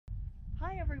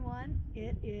Hi everyone,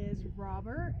 it is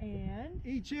Robert and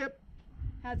Chip.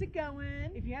 how's it going?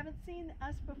 If you haven't seen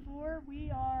us before, we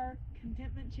are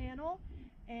Contentment Channel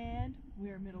and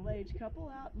we're a middle-aged couple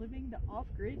out living the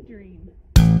off-grid dream.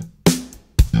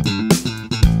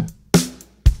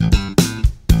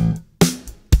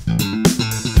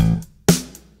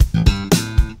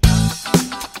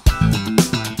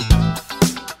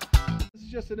 This is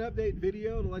just an update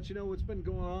video to let you know what's been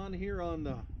going on here on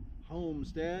the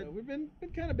Homestead. We've been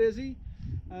kind of busy.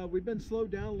 We've been slowed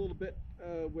down a little bit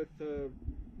with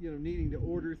needing to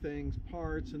order things,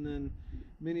 parts, and then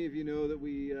many of you know that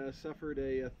we suffered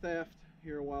a theft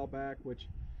here a while back, which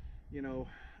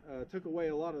took away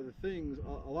a lot of the things,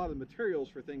 a lot of the materials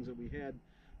for things that we had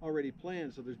already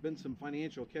planned. So there's been some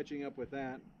financial catching up with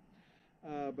that,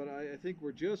 but I think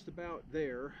we're just about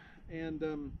there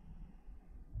and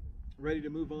ready to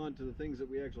move on to the things that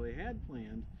we actually had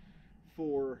planned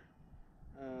for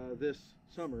this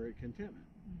summer at Contentment.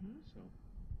 So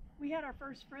we had our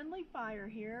first friendly fire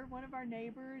here. One of our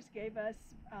neighbors gave us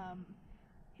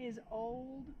his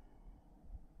old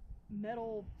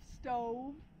metal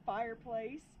stove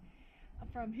fireplace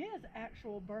from his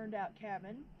actual burned out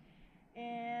cabin,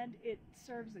 and it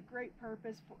serves a great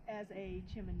purpose as a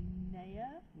chimenea.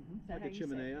 Like a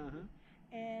chimenea,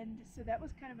 And so that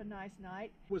was kind of a nice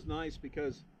night. It was nice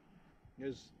because,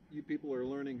 as you people are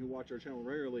learning who watch our channel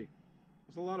regularly,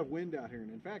 there's a lot of wind out here, and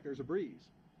in fact there's a breeze,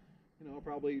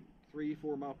 probably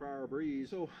 3-4 mile per hour breeze.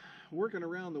 So working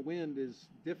around the wind is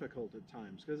difficult at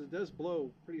times because it does blow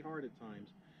pretty hard at times.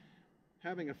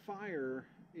 Having a fire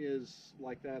is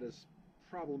like that is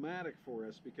problematic for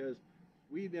us because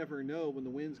we never know when the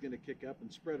wind's going to kick up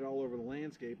and spread it all over the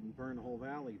landscape and burn the whole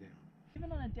valley down. Even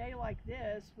on a day like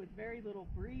this with very little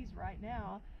breeze right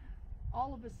now,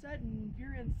 all of a sudden if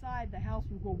you're inside, the house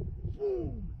will go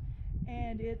boom,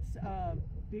 and it's a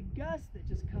big gust that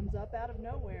just comes up out of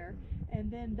nowhere,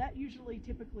 and then that usually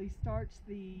typically starts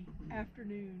the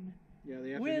afternoon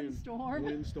windstorm.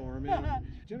 And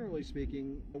generally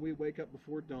speaking, we wake up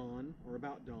before dawn or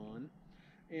about dawn,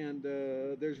 and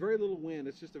there's very little wind.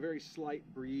 It's just a very slight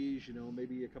breeze,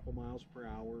 maybe a couple miles per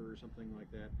hour or something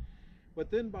like that. But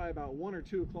then by about 1 or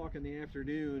 2 o'clock in the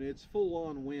afternoon, it's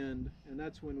full-on wind, and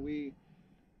that's when we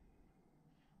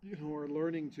are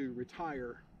learning to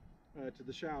retire to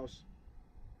the house,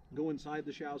 go inside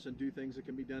the house and do things that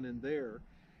can be done in there.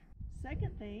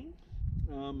 Second thing,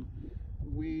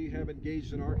 we have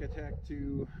engaged an architect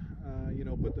to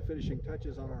put the finishing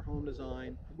touches on our home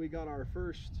design. We got our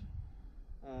first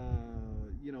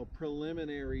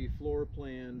preliminary floor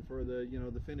plan for the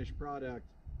the finished product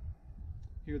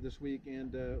here this week,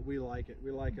 and we like it.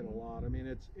 We like it a lot. I mean,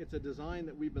 it's a design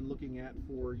that we've been looking at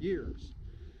for years,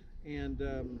 and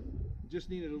just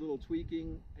needed a little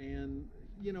tweaking. And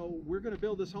we're going to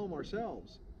build this home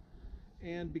ourselves,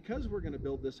 and because we're going to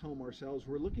build this home ourselves,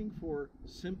 we're looking for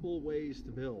simple ways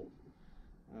to build.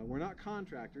 We're not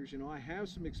contractors. I have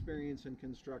some experience in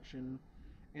construction,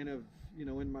 and have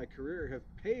in my career have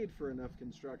paid for enough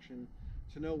construction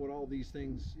to know what all these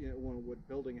things, what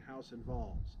building a house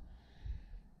involves.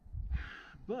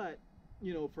 But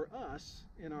for us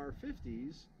in our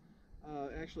 50s,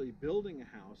 actually building a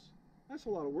house, that's a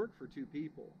lot of work for 2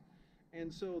 people.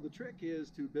 And so the trick is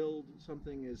to build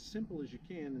something as simple as you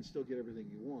can and still get everything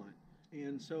you want.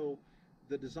 And so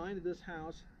the design of this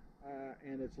house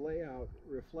and its layout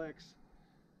reflects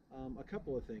a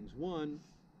couple of things. One,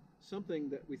 something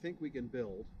that we think we can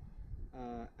build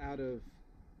out of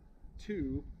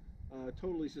 2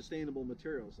 totally sustainable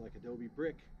materials like adobe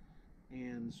brick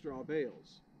and straw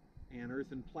bales and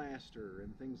earthen plaster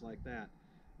and things like that.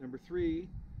 Number 3,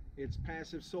 it's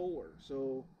passive solar,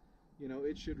 so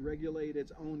it should regulate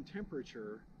its own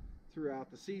temperature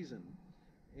throughout the season.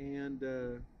 And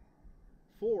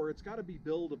 4, it's got to be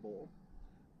buildable.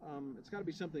 It's got to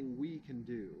be something we can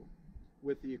do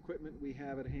with the equipment we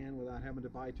have at hand without having to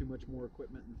buy too much more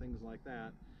equipment and things like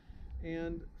that.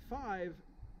 And 5,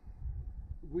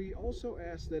 we also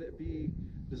ask that it be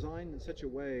designed in such a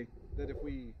way that if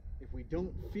we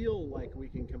don't feel like we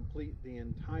can complete the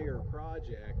entire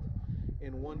project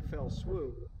in one fell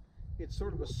swoop, it's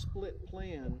sort of a split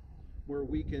plan where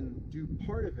we can do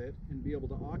part of it and be able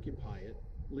to occupy it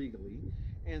legally,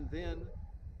 and then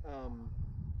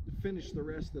finish the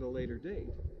rest at a later date.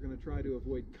 We're going to try to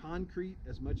avoid concrete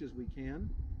as much as we can.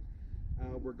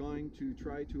 We're going to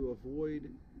try to avoid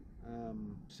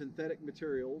synthetic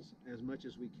materials as much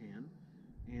as we can,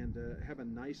 and have a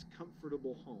nice,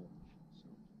 comfortable home.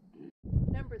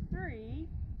 number 3,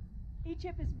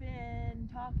 Chip has been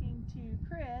talking to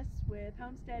Chris with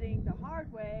Homesteading the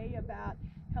Hard Way about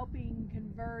helping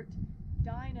convert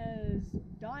Dinah's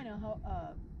dynamo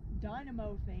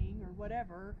thing or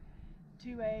whatever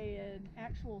to an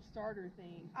actual starter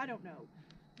thing. I don't know,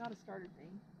 not a starter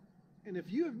thing. And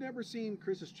if you have never seen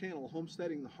Chris's channel,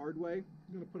 Homesteading the Hard Way,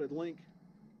 I'm going to put a link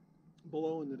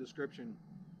below in the description.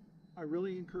 I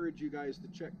really encourage you guys to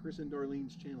check Chris and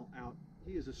Darlene's channel out.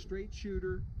 He is a straight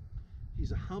shooter.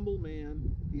 He's a humble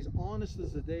man. He's honest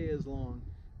as the day is long.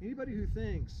 Anybody who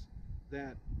thinks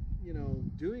that, you know,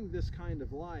 doing this kind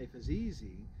of life is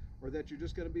easy, or that you're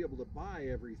just going to be able to buy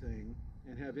everything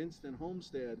and have instant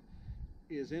homestead,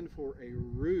 is in for a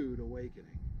rude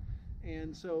awakening.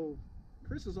 And so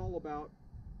Chris is all about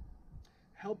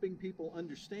helping people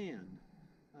understand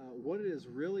what it is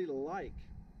really like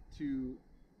to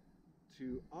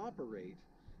operate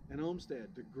an homestead,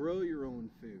 to grow your own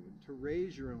food, to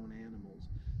raise your own animals,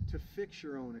 to fix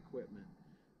your own equipment,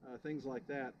 things like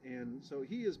that. And so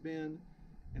he has been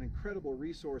an incredible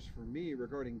resource for me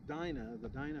regarding Dyna, the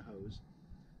Dyna hose,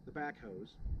 the back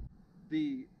hose.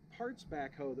 The parts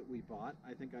backhoe that we bought,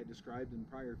 I think I described in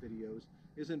prior videos,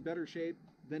 is in better shape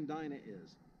than Dyna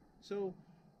is. So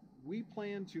we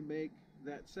plan to make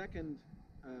that second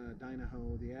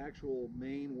Dynahoe the actual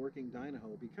main working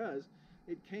Dynahoe, because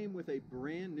it came with a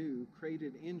brand new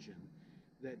crated engine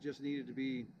that just needed to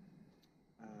be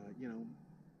you know,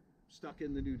 stuck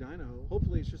in the new Dynahoe.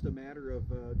 Hopefully it's just a matter of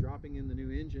dropping in the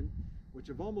new engine, which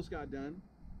I've almost got done,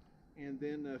 and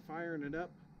then firing it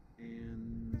up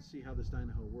and see how this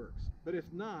Dynahoe works. But if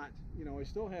not, you know, I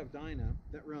still have Dyna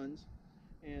that runs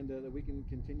and that we can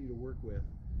continue to work with.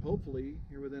 Hopefully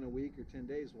here within a week or 10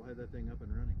 days we'll have that thing up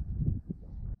and running.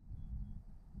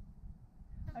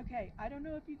 Okay, I don't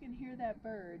know if you can hear that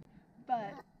bird,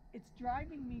 but it's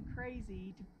driving me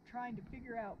crazy trying to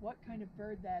figure out what kind of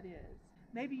bird that is.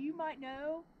 Maybe you might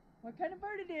know what kind of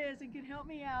bird it is and can help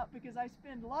me out, because I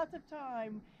spend lots of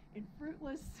time in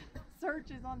fruitless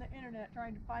searches on the internet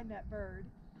trying to find that bird.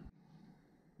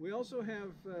 We also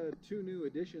have two new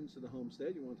additions to the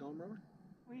homestead. You want to tell them, Robert?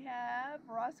 We have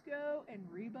Roscoe and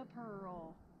Reba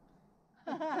Pearl.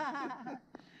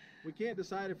 We can't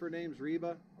decide if her name's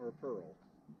Reba or Pearl.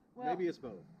 Well, maybe it's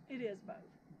both. It is both.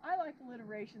 I like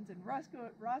alliterations, and Roscoe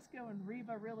and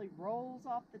Reba really rolls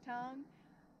off the tongue,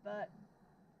 but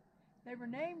they were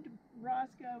named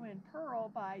Roscoe and Pearl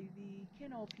by the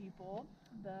kennel people,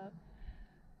 the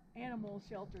animal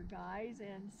shelter guys,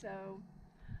 and so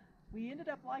we ended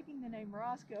up liking the name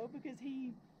Roscoe because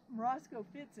Roscoe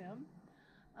fits him,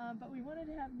 but we wanted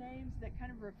to have names that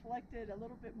kind of reflected a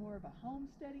little bit more of a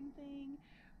homesteading thing.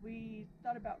 We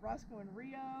thought about Roscoe and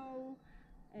Rio,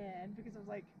 and because I was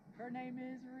like, her name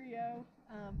is Rio,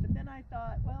 but then I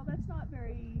thought, well, that's not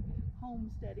very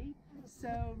homesteady,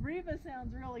 so Reba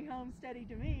sounds really homesteady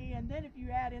to me, and then if you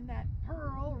add in that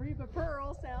Pearl, Reba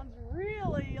Pearl sounds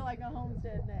really like a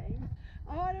homestead name.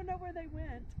 Oh, I don't know where they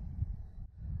went.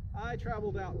 I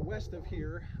traveled out west of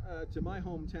here to my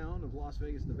hometown of Las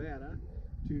Vegas, Nevada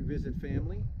to visit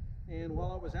family, and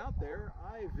while I was out there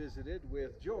I visited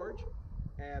with George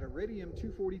at Iridium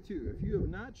 242. If you have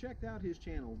not checked out his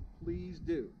channel, please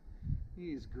do.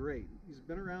 He's great. He's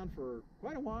been around for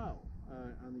quite a while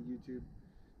on the YouTube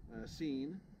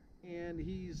scene, and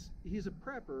he's a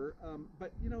prepper,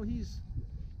 but you know, he's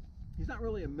not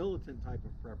really a militant type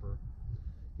of prepper.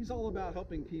 He's all about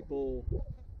helping people,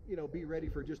 you know, be ready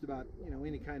for just about, you know,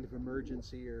 any kind of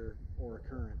emergency or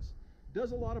occurrence.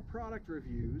 Does a lot of product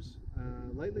reviews.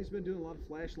 Lately he's been doing a lot of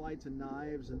flashlights and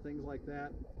knives and things like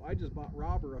that. I just bought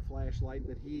Robert a flashlight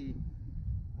that he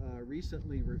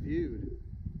recently reviewed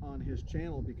on his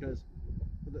channel, because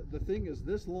the thing is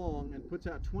this long and puts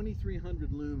out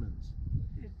 2,300 lumens.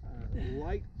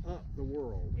 Light up the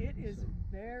world. It is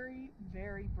very,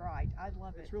 very bright. I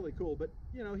love it. It's really cool. But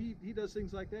you know, he does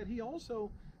things like that. He also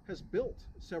has built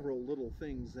several little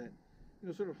things that, you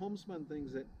know, sort of homespun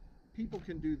things that people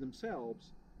can do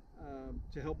themselves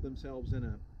to help themselves in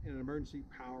an emergency,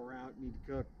 power out, need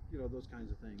to cook, you know, those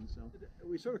kinds of things. So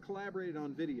we sort of collaborated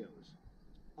on videos.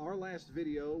 Our last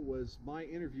video was my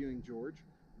interviewing George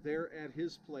there at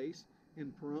his place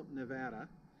in Pahrump, Nevada.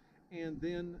 And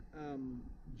then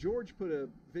George put a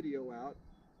video out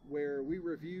where we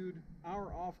reviewed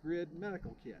our off-grid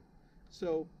medical kit.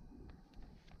 So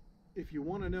if you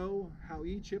want to know how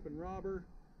Chip and Robber,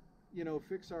 you know,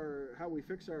 how we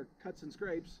fix our cuts and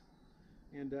scrapes,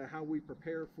 and how we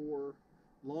prepare for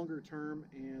longer term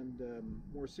and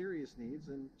more serious needs,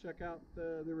 then check out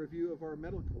the review of our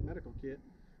medical kit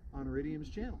on Iridium's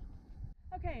channel.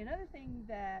 Okay, another thing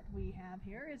that we have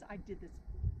here is I did this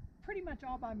pretty much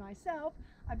all by myself.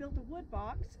 I built a wood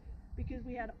box because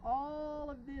we had all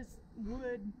of this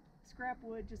wood, scrap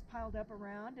wood, just piled up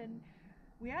around, and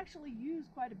we actually use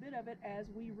quite a bit of it as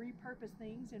we repurpose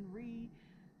things and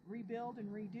rebuild and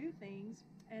redo things.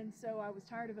 And so I was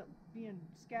tired of it being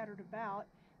scattered about,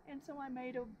 and so I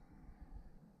made a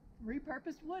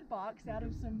repurposed wood box out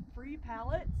of some free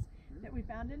pallets that we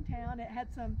found in town. It had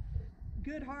some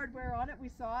good hardware on it. We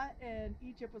saw it, and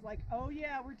Egypt was like, oh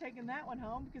yeah, we're taking that one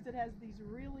home because it has these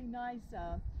really nice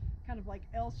kind of like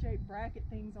L-shaped bracket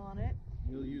things on it.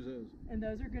 You'll use those. And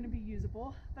those are going to be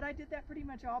usable. But I did that pretty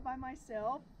much all by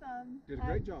myself. Did a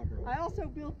great job, Rose. I also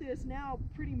built this now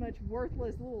pretty much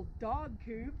worthless little dog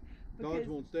coop. Dogs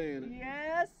won't stay in it.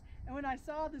 Yes. And when I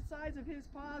saw the size of his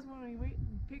paws when we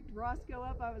picked Roscoe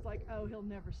up, I was like, oh, he'll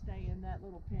never stay in that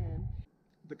little pen.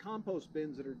 The compost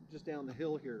bins that are just down the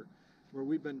hill here, where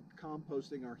we've been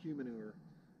composting our humanure,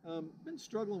 been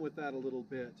struggling with that a little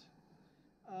bit.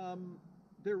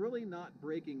 They're really not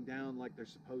breaking down like they're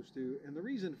supposed to, and the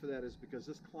reason for that is because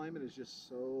this climate is just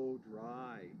so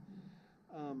dry.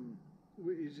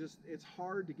 It's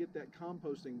hard to get that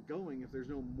composting going if there's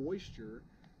no moisture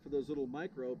for those little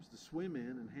microbes to swim in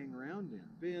and hang around in.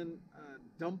 Been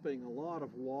dumping a lot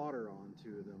of water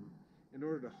onto them in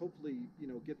order to hopefully,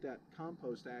 get that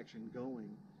compost action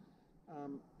going.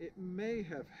 It may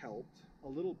have helped a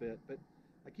little bit, but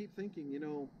I keep thinking,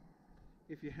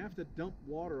 if you have to dump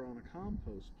water on a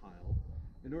compost pile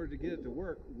in order to get it to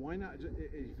work, why not,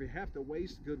 if you have to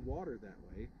waste good water that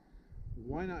way,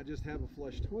 why not just have a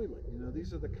flush toilet?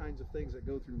 These are the kinds of things that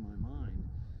go through my mind.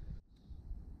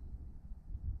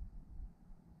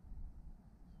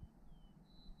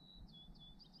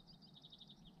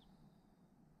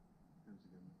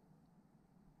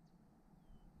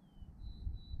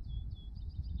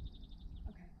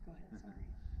 Okay, go ahead, sorry.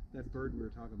 That bird we were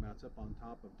talking about is up on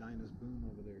top of Dinah's boom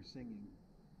over there singing.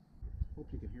 Hope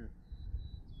you can hear it.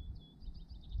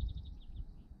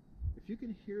 If you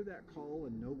can hear that call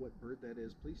and know what bird that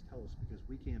is, please tell us, because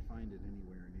we can't find it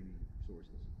anywhere in any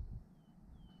sources.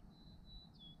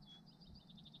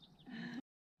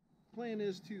 Plan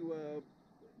is to,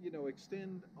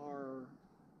 extend our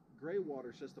gray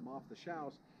water system off the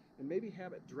shallows and maybe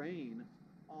have it drain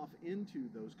off into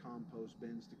those compost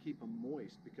bins to keep them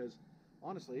moist, because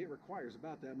honestly, it requires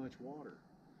about that much water.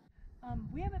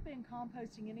 We haven't been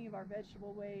composting any of our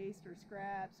vegetable waste or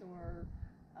scraps or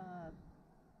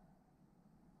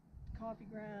coffee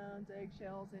grounds,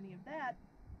 eggshells, any of that,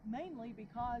 mainly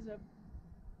because of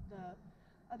the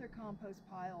other compost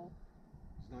pile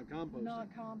It's not composting. not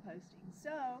composting.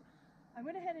 So I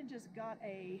went ahead and just got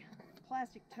a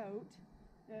plastic tote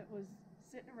that was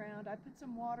sitting around. I put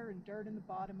some water and dirt in the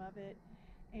bottom of it,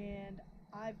 and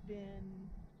I've been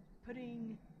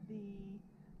putting the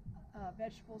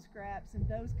vegetable scraps and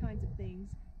those kinds of things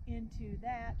into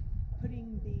that,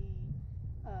 putting the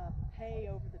hay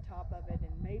over the top of it,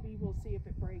 and maybe we'll see if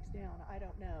it breaks down. I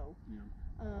don't know.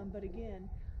 Yeah. But again,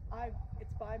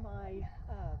 it's by my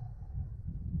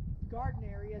garden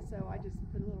area, so I just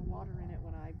put a little water in it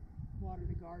when I water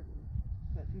the garden,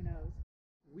 but who knows.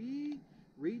 We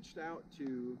reached out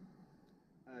to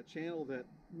a channel that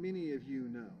many of you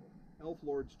know, Elf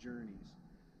Lord's Journeys.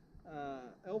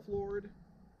 Elf Lord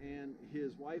and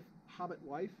his wife, Hobbit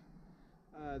wife,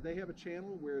 they have a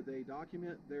channel where they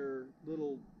document their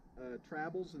little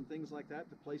travels and things like that,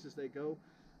 the places they go,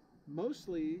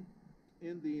 mostly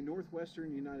in the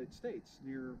northwestern United States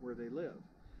near where they live.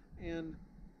 And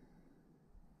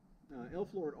Elf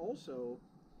Lord also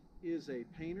is a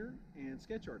painter and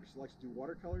sketch artist. He likes to do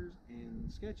watercolors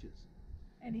and sketches.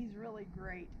 And he's really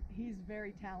great. He's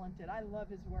very talented. I love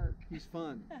his work. He's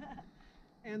fun.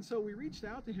 And so we reached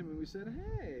out to him and we said,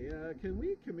 hey, can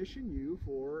we commission you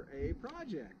for a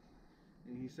project?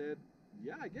 And he said,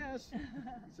 yeah, I guess. He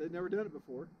said, never done it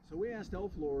before. So we asked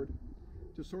Elf Lord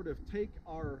to sort of take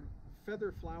our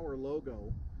feather flower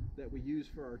logo that we use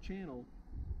for our channel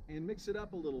and mix it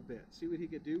up a little bit, see what he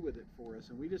could do with it for us.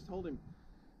 And we just told him,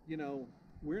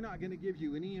 we're not going to give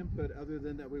you any input other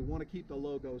than that we want to keep the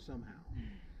logo somehow.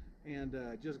 And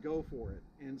just go for it.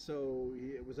 And so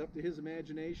it was up to his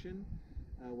imagination,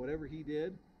 whatever he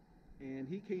did. And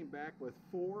he came back with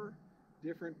 4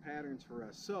 different patterns for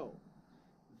us. So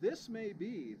this may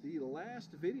be the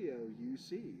last video you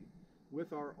see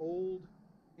with our old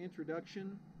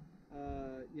introduction,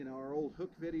 our old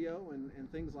hook video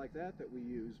and things like that we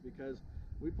use, because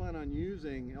we plan on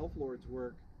using Elf Lord's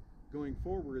work going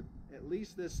forward at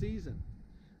least this season.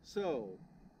 So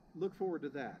look forward to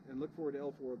that, and look forward to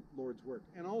Elf Lord's work.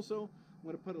 And also, I'm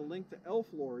going to put a link to Elf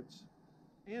Lord's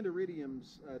and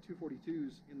Iridium's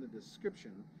 242s in the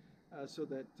description so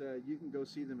that you can go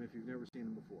see them if you've never seen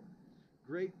them before.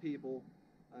 Great people.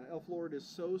 Elf Lord is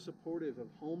so supportive of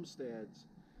homesteads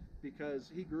because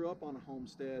he grew up on a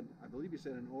homestead, I believe he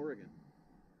said in Oregon.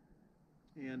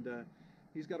 And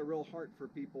he's got a real heart for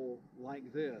people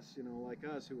like this, you know, like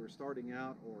us who are starting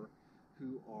out or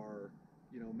who are,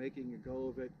 you know, making a go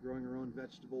of it, growing our own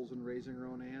vegetables and raising our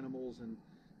own animals and,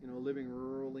 you know, living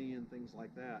rurally and things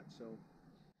like that. So,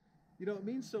 you know, it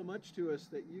means so much to us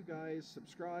that you guys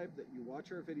subscribe, that you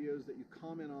watch our videos, that you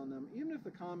comment on them. Even if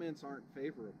the comments aren't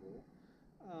favorable,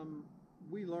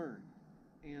 we learn.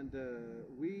 And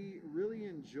we really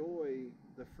enjoy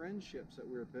the friendships that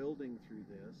we're building through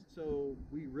this. So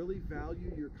we really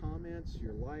value your comments,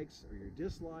 your likes or your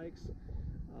dislikes.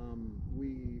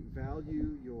 We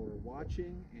value your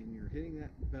watching and your hitting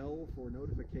that bell for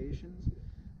notifications.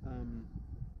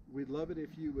 We'd love it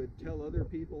if you would tell other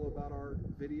people about our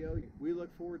video. We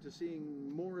look forward to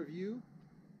seeing more of you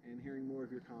and hearing more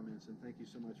of your comments, and thank you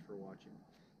so much for watching.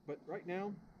 But right now,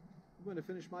 I'm going to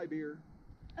finish my beer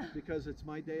because it's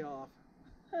my day off.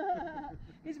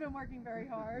 He's been working very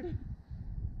hard.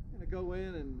 I'm going to go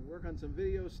in and work on some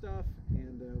video stuff,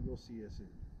 and we'll see you soon.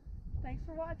 Thanks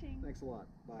for watching. Thanks a lot.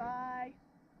 Bye.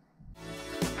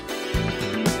 Bye.